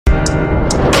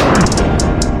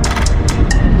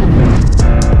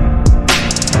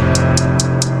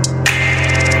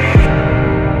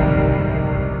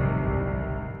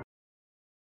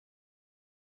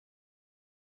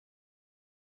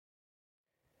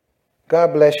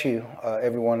God bless you,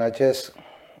 everyone. This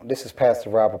is Pastor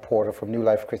Robert Porter from New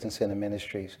Life Christian Center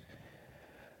Ministries.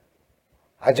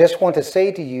 I just want to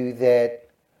say to you that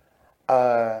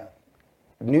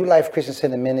New Life Christian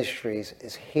Center Ministries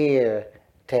is here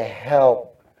to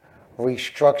help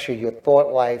restructure your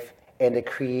thought life and to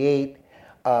create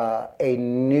a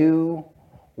new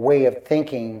way of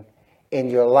thinking in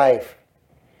your life.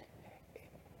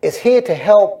 It's here to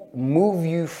help move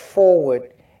you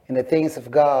forward in the things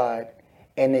of God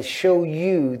and to show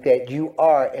you that you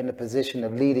are in a position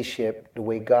of leadership the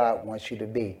way God wants you to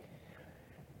be.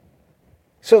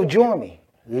 So join me.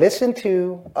 Listen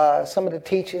to some of the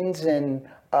teachings and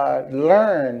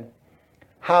learn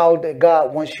how that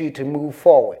God wants you to move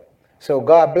forward. So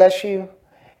God bless you,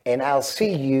 and I'll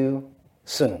see you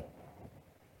soon.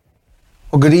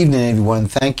 Well, good evening, everyone.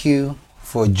 Thank you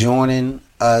for joining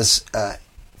us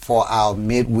for our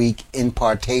midweek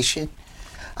impartation.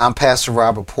 I'm Pastor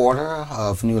Robert Porter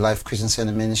of New Life Christian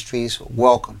Center Ministries.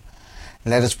 Welcome.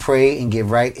 Let us pray and get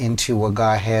right into what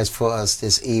God has for us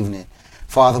this evening.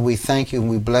 Father, we thank you and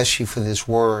we bless you for this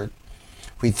word.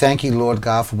 We thank you, Lord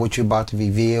God, for what you're about to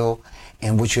reveal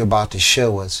and what you're about to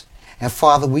show us. And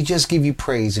Father, we just give you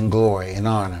praise and glory and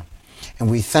honor. And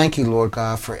we thank you, Lord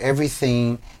God, for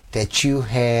everything that you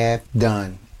have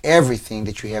done. Everything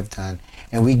that you have done.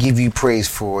 And we give you praise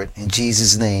for it. In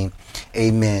Jesus' name,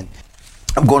 amen.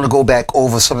 I'm going to go back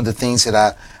over some of the things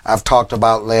that I've talked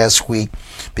about last week,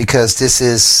 because this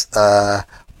is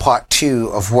part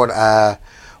 2 of what I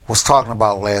was talking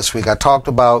about last week. I talked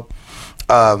about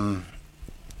the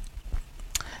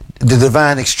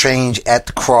divine exchange at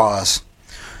the cross.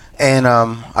 And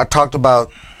I talked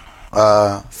about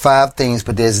 5 things,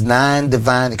 but there's 9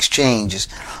 divine exchanges.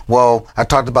 Well, I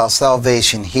talked about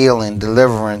salvation, healing,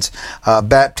 deliverance,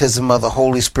 baptism of the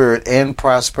Holy Spirit, and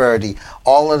prosperity.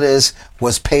 All of this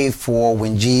was paid for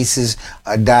when Jesus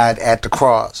died at the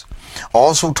cross.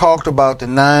 Also talked about the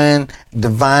 9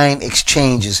 divine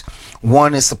exchanges.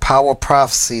 One is the power of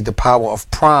prophecy, the power of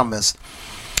promise,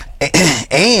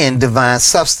 and divine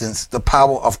substance, the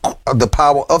power of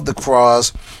the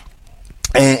cross.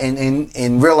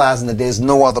 And realizing that there's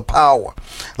no other power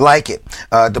like it.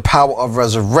 The power of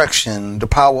resurrection, the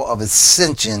power of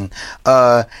ascension,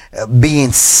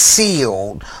 being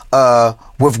sealed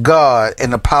with God,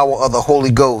 and the power of the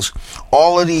Holy Ghost.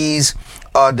 All of these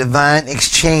are divine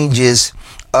exchanges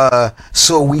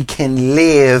so we can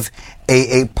live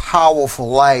a powerful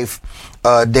life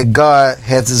that God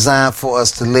has designed for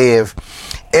us to live.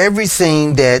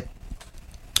 Everything that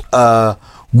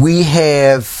we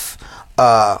have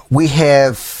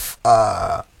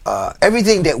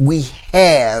everything that we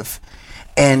have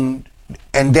and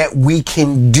that we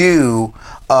can do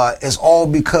is all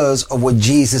because of what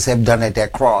Jesus have done at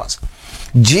that cross.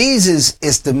 Jesus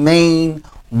is the main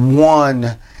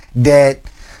one that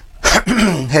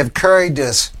have carried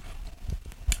us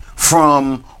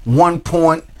from one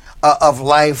point of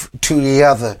life to the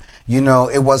other. You know,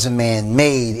 it wasn't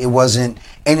man-made. It wasn't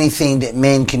anything that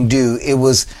man can do. It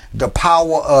was the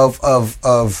power of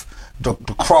the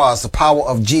cross, the power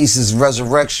of Jesus'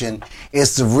 resurrection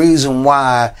is the reason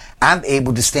why I'm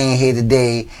able to stand here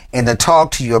today and to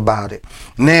talk to you about it.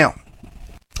 Now,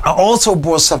 I also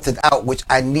brought something out which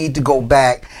I need to go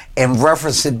back and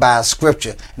reference it by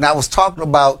scripture. And I was talking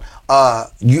about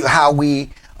how we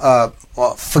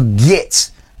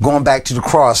forget going back to the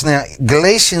cross. Now,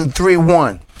 Galatians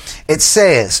 3:1, it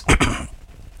says,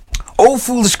 O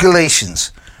foolish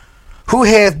Galatians, who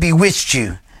have bewitched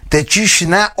you, that you should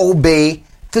not obey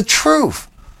the truth.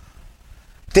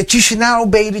 That you should not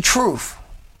obey the truth.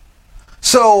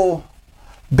 So,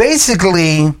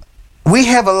 basically, we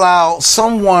have allowed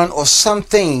someone or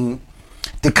something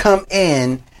to come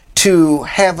in to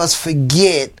have us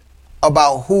forget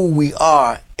about who we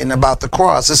are and about the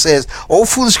cross. It says, O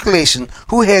foolish Galatians,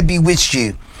 who have bewitched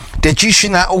you, that you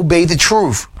should not obey the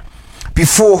truth,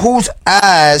 before whose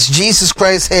eyes Jesus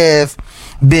Christ have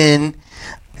been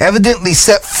evidently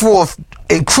set forth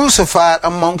and crucified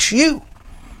amongst you.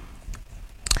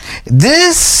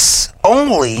 This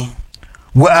only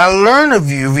will I learn of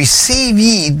you, receive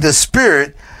ye the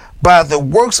Spirit by the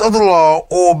works of the law,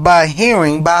 or by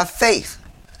hearing by faith.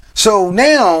 So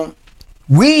now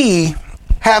we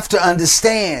have to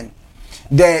understand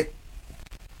that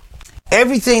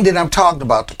everything that I'm talking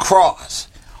about, the cross,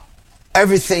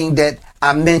 everything that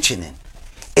I'm mentioning,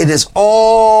 it is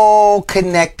all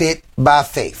connected by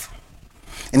faith.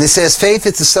 And it says faith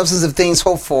is the substance of things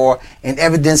hoped for and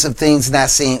evidence of things not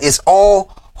seen. It's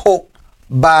all hoped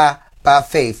by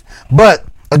faith. But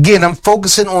again, I'm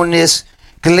focusing on this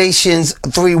Galatians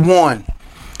 3:1.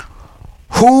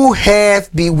 Who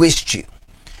hath bewitched you?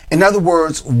 In other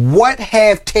words, what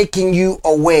have taken you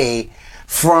away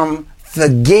from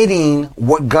forgetting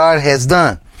what God has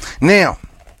done? Now,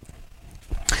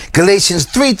 Galatians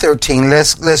 3:13,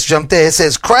 let's jump there. It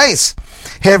says, Christ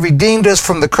have redeemed us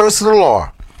from the curse of the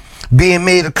law, being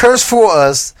made a curse for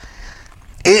us.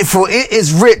 For it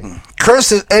is written,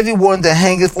 cursed is everyone that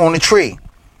hangeth on a tree.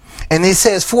 And it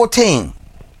says 14,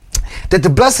 that the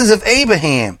blessings of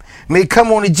Abraham may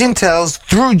come on the Gentiles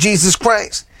through Jesus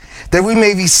Christ, that we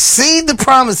may receive the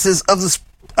promises of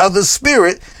the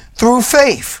Spirit through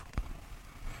faith.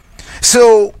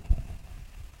 So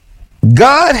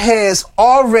God has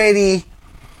already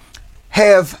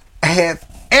have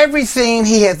everything.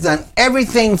 He has done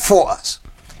everything for us.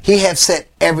 He has set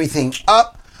everything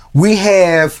up. We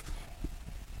have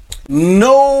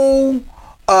no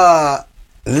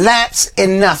lapse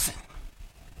in nothing,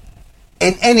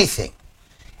 in anything.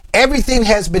 Everything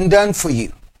has been done for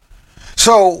you.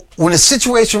 So when a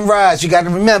situation arises, you got to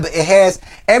remember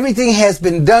everything has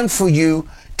been done for you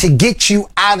to get you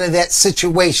out of that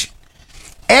situation.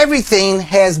 Everything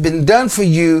has been done for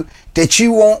you that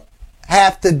you won't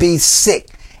have to be sick.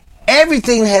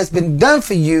 Everything has been done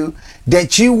for you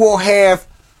that you will have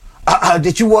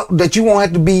that you won't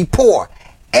have to be poor.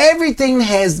 Everything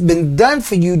has been done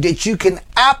for you that you can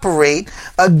operate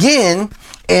again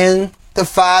in the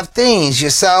 5 things: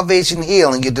 your salvation,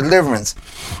 healing, your deliverance,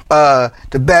 the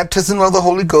baptism of the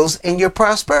Holy Ghost, and your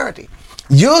prosperity.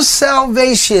 Your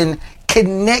salvation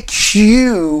connects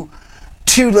you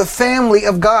to the family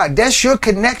of God. That's your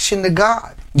connection to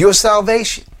God, your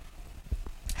salvation.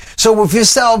 So with your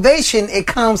salvation, it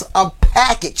comes a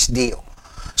package deal.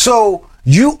 So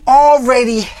you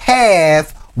already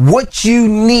have what you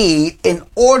need in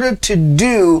order to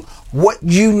do what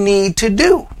you need to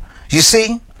do. You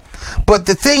see? But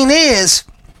the thing is,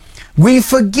 we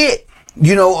forget.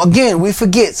 We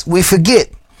forget.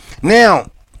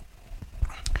 Now,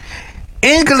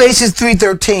 in Galatians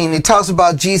 3:13, it talks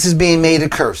about Jesus being made a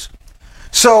curse.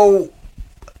 So,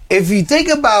 if you think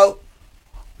about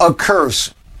a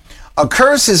curse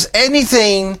is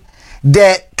anything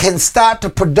that can stop the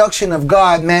production of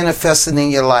God manifesting in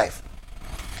your life.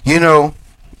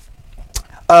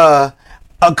 A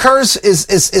curse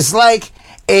is like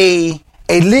a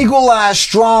legalized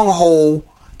stronghold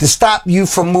to stop you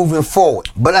from moving forward.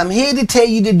 But I'm here to tell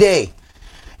you today,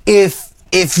 if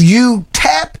you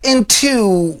tap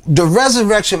into the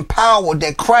resurrection power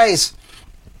that Christ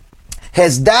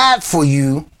has died for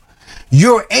you,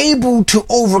 you're able to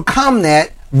overcome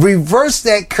that, reverse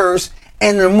that curse,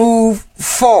 and to move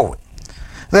forward.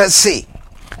 Let's see.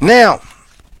 Now,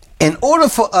 in order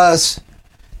for us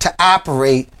to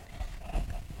operate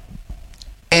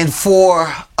and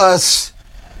for us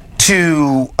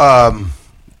to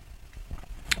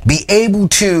be able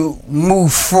to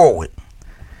move forward,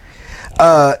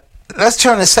 let's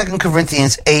turn to 2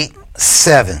 Corinthians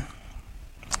 8:7.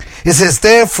 It says,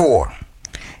 therefore,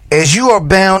 as you are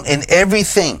bound in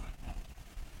everything,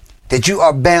 that you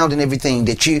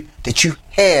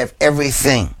have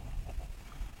everything,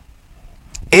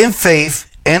 in faith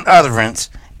and utterance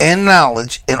and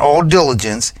knowledge and all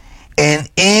diligence, and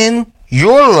in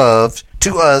your love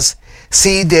to us,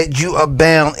 see that you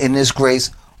abound in this grace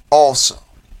also.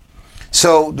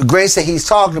 So the grace that he's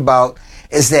talking about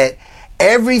is that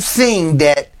everything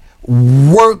that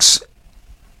works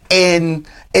in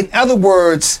other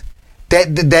words,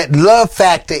 that love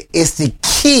factor is the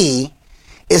key.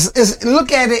 Is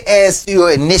look at it as your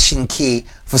ignition key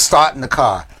for starting the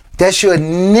car. That's your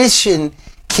ignition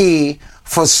key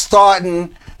for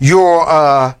starting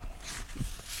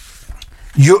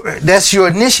that's your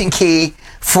ignition key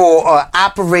for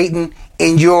operating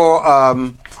in your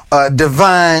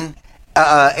divine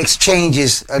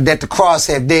exchanges that the cross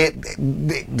have did.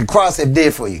 The cross have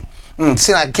did for you.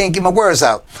 See, I can't get my words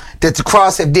out. That the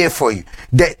cross have did for you.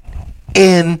 That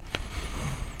in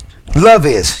love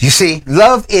is. You see,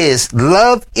 love is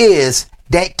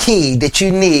that key that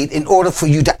you need in order for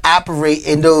you to operate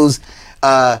in those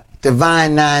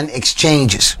divine 9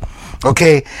 exchanges.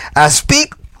 Okay, I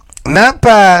speak not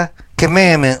by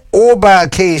commandment or by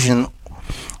occasion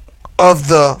of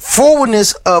the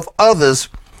forwardness of others,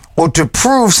 or to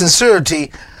prove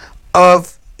sincerity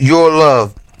of your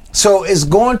love. So it's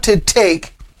going to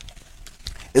take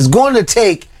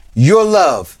your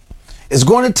love. It's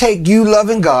going to take you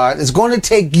loving God. It's going to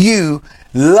take you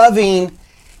loving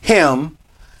Him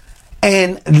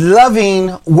and loving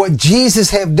what Jesus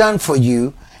have done for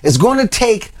you. It's going to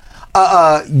take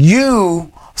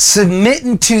you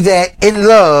submitting to that in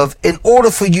love in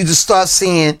order for you to start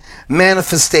seeing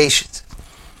manifestations.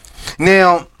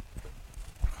 Now,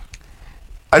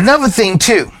 another thing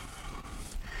too,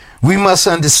 we must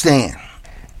understand.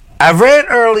 I read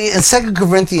earlier in 2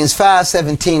 Corinthians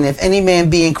 5:17, if any man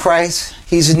be in Christ,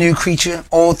 he's a new creature.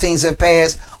 All things have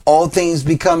passed, all things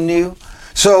become new.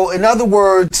 So in other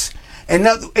words,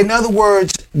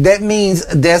 that means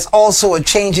there's also a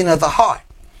changing of the heart.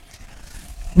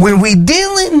 When we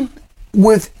dealing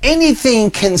with anything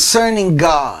concerning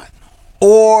God,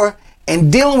 or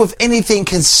in dealing with anything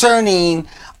concerning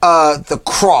the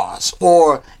cross,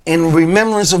 or in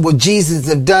remembrance of what Jesus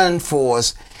has done for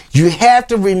us, you have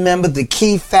to remember the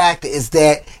key factor is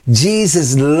that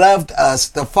Jesus loved us.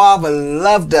 The Father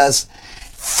loved us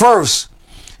first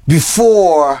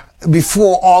before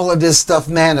all of this stuff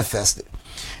manifested.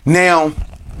 Now,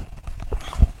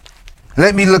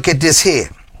 let me look at this here.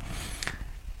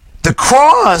 The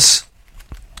cross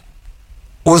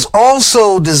was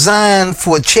also designed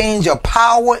for a change of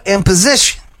power and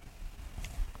position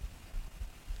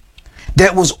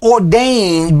that was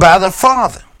ordained by the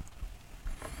Father.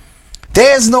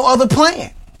 There's no other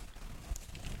plan.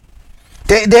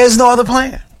 There's no other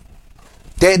plan.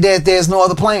 There's no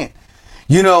other plan.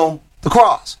 You know, the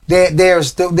cross.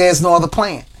 There's no other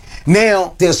plan.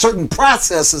 Now, there's certain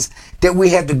processes that we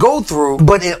have to go through,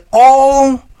 but it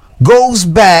all goes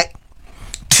back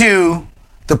to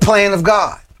the plan of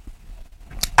God.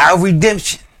 Our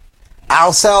redemption,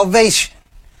 our salvation,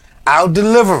 our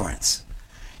deliverance.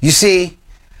 You see,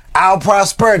 our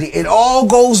prosperity. It all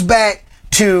goes back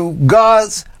to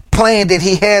God's plan that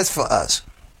he has for us.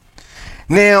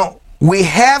 Now, we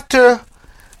have to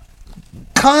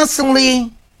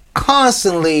constantly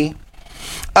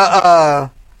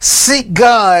seek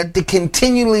God to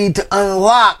continually to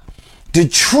unlock the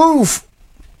truth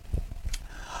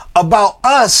about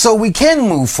us so we can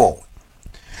move forward.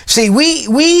 See,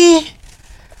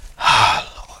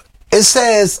 it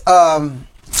says,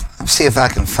 let's see if I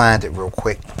can find it real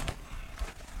quick.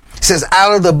 It says,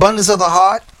 out of the abundance of the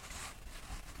heart.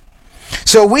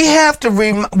 So we have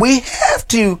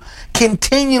to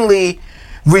continually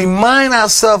remind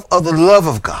ourselves of the love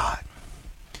of God,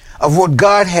 of what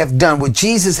God have done, what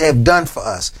Jesus have done for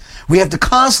us. We have to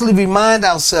constantly remind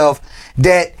ourselves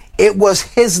that it was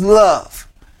his love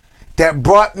that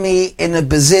brought me in the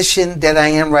position that I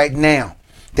am right now,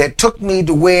 that took me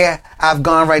to where I've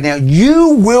gone right now. You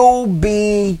will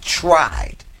be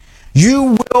tried.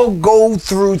 You will go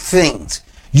through things.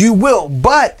 You will.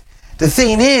 But the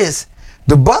thing is,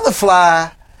 the butterfly,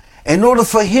 in order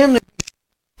for him to,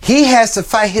 he has to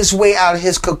fight his way out of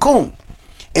his cocoon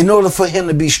in order for him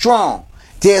to be strong.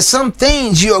 There are some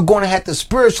things you are going to have to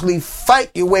spiritually fight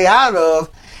your way out of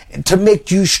to make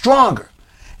you stronger.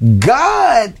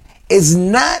 God is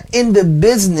not in the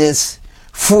business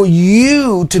for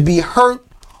you to be hurt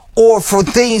or for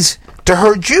things to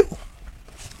hurt you.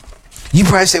 You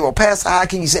probably say, well, Pastor, how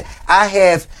can you say? I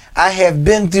have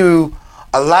been through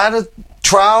a lot of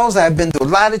trials. I've been through a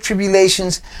lot of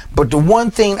tribulations. But the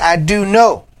one thing I do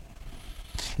know,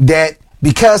 that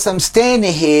because I'm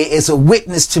standing here, it's a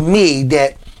witness to me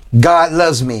that God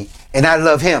loves me and I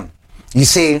love him. You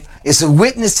see, it's a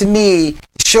witness to me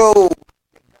to show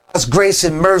God's grace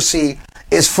and mercy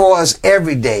is for us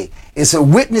every day. It's a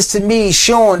witness to me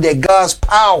showing that God's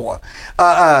power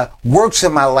works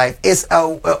in my life. It's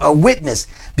a witness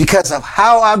because of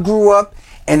how I grew up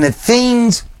and the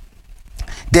things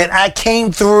that I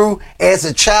came through as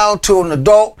a child to an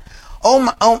adult. Oh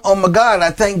my God, I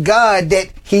thank God that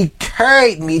he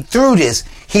carried me through this.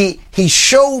 He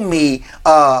showed me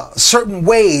certain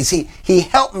ways. He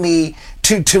helped me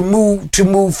to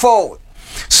move forward.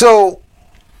 So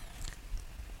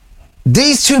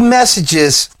these two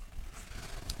messages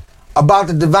about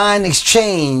the divine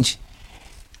exchange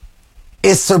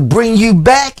is to bring you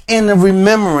back in the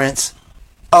remembrance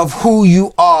of who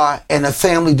you are and the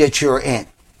family that you're in.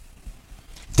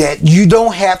 That you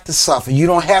don't have to suffer. You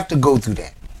don't have to go through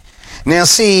that. Now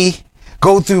see,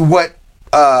 go through what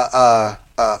the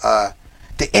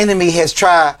enemy has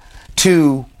tried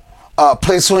to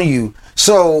place on you.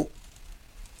 So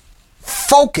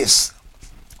focus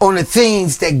on the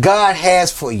things that God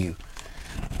has for you.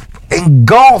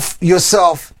 Engulf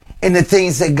yourself in the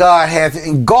things that God has.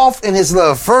 Engulf in his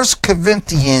love. 1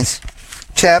 Corinthians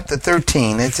chapter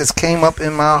 13. It just came up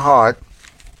in my heart.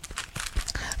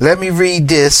 Let me read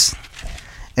this,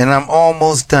 and I'm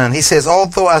almost done. He says,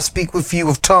 although I speak with you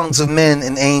with tongues of men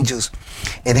and angels,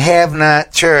 and have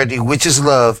not charity, which is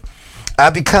love, I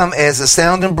become as a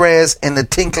sounding brass and a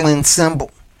tinkling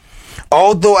cymbal.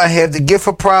 Although I have the gift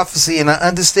of prophecy and I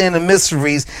understand the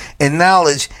mysteries and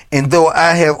knowledge, and though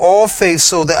I have all faith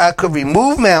so that I could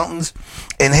remove mountains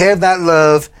and have not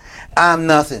love, I'm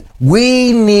nothing.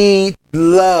 We need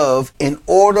love in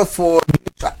order for you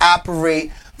to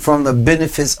operate from the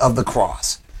benefits of the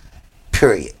cross.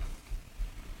 Period.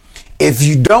 If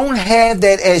you don't have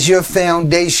that as your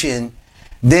foundation,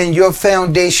 then your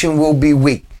foundation will be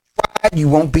weak. You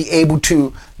won't be able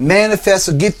to manifest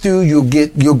or get through.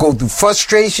 You'll go through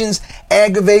frustrations,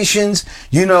 aggravations.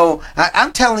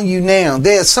 I'm telling you now,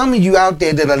 there are some of you out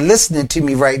there that are listening to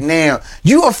me right now.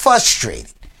 You are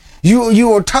frustrated.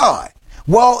 You are tired.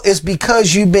 Well, it's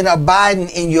because you've been abiding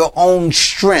in your own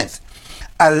strength.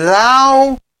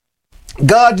 Allow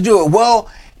God to do it. Well,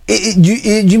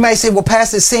 you might say, well,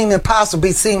 Pastor, it seems impossible.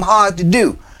 It seems hard to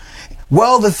do.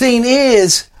 Well, the thing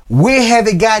is, where have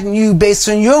it gotten you based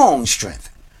on your own strength?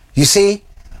 You see,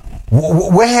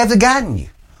 where have it gotten you?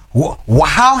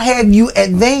 How have you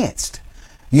advanced?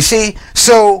 You see,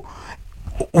 so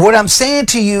what I'm saying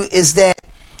to you is that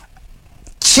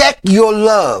check your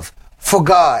love for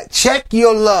God. Check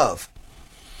your love,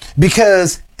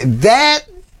 because that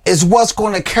is what's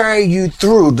going to carry you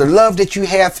through, the love that you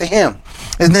have for Him.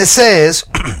 And it says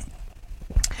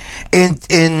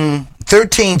in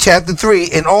 13, chapter 3,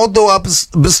 and although I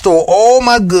bestow all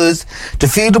my goods to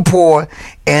feed the poor,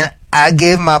 and I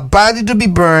give my body to be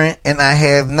burned, and I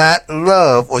have not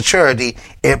love or charity,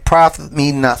 it profit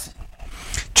me nothing.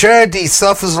 Charity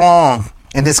suffers long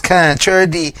and is kind.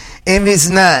 Charity envies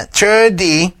not.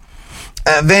 Charity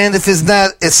vaunteth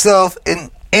not itself, and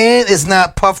is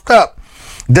not puffed up.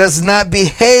 Does not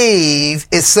behave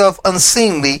itself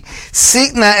unseemly.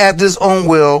 Seek not after his own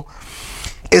will.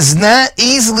 Is not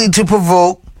easily to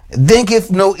provoke,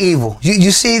 thinketh no evil.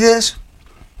 You see this?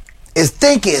 It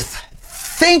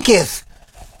thinketh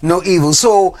no evil.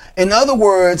 So, in other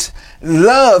words,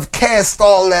 love casts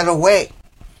all that away.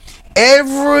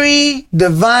 Every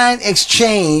divine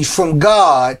exchange from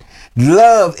God,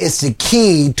 love is the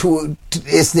key to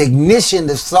it's the ignition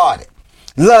that started.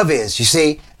 Love is, you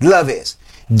see, love is.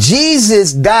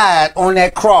 Jesus died on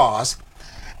that cross,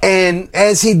 and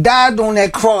as he died on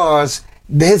that cross,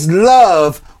 his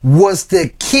love was the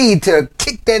key to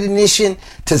kick that ignition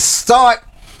to start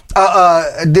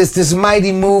this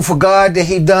mighty move for God that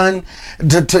he done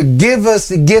to give us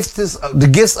the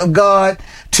gifts of God,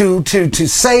 to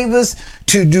save us,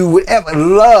 to do whatever.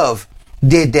 Love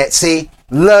did that. See,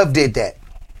 love did that.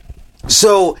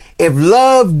 So if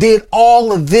love did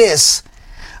all of this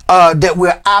that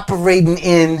we're operating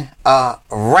in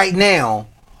right now,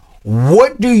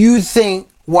 what do you think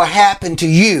will happen to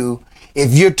you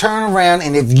if you turn around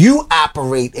and if you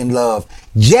operate in love?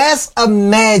 Just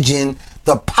imagine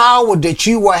the power that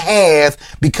you will have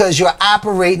because you're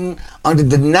operating under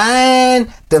the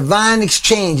 9 divine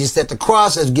exchanges that the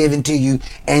cross has given to you,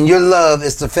 and your love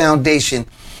is the foundation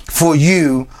for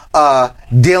you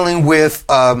dealing with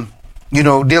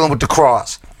the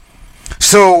cross.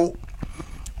 So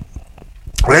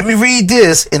let me read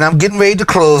this, and I'm getting ready to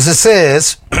close. It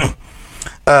says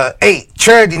 8,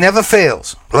 charity never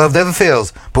fails. Love never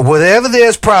fails. But wherever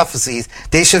there's prophecies,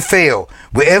 they shall fail.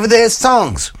 Wherever there's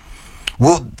tongues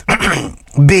will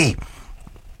be,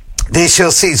 they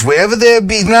shall cease. Wherever there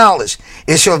be knowledge,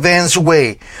 it shall vanish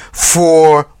away.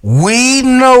 For we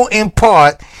know in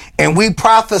part, and we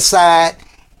prophesy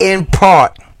in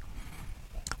part.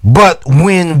 But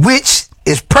when which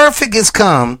is perfect is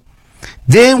come,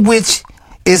 then which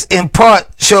is in part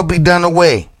shall be done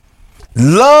away.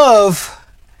 Love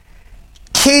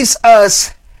keeps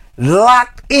us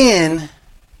locked in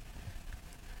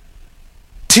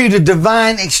to the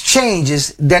divine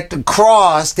exchanges that the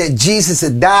cross that Jesus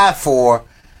had died for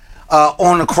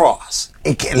on the cross.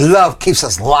 Love keeps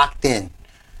us locked in.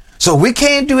 So we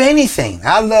can't do anything.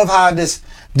 I love how this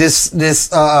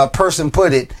person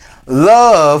put it.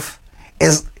 Love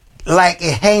is like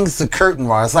it hangs the curtain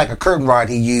rod. It's like a curtain rod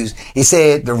he used. He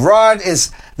said the rod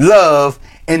is love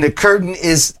and the curtain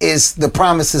is the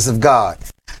promises of God.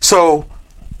 So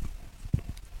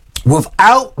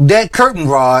without that curtain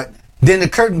rod, then the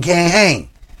curtain can't hang.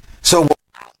 So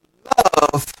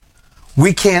without love,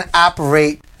 we can't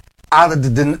operate out of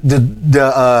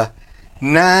the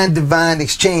 9 divine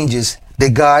exchanges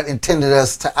that God intended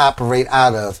us to operate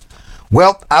out of.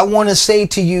 Well, I want to say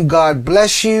to you, God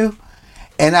bless you,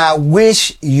 and I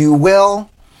wish you well,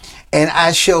 and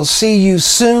I shall see you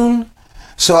soon.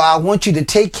 So I want you to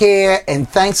take care, and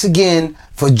thanks again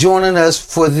for joining us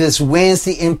for this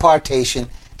Wednesday impartation.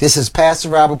 This is Pastor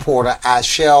Robert Porter. I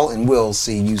shall and will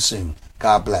see you soon.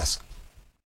 God bless.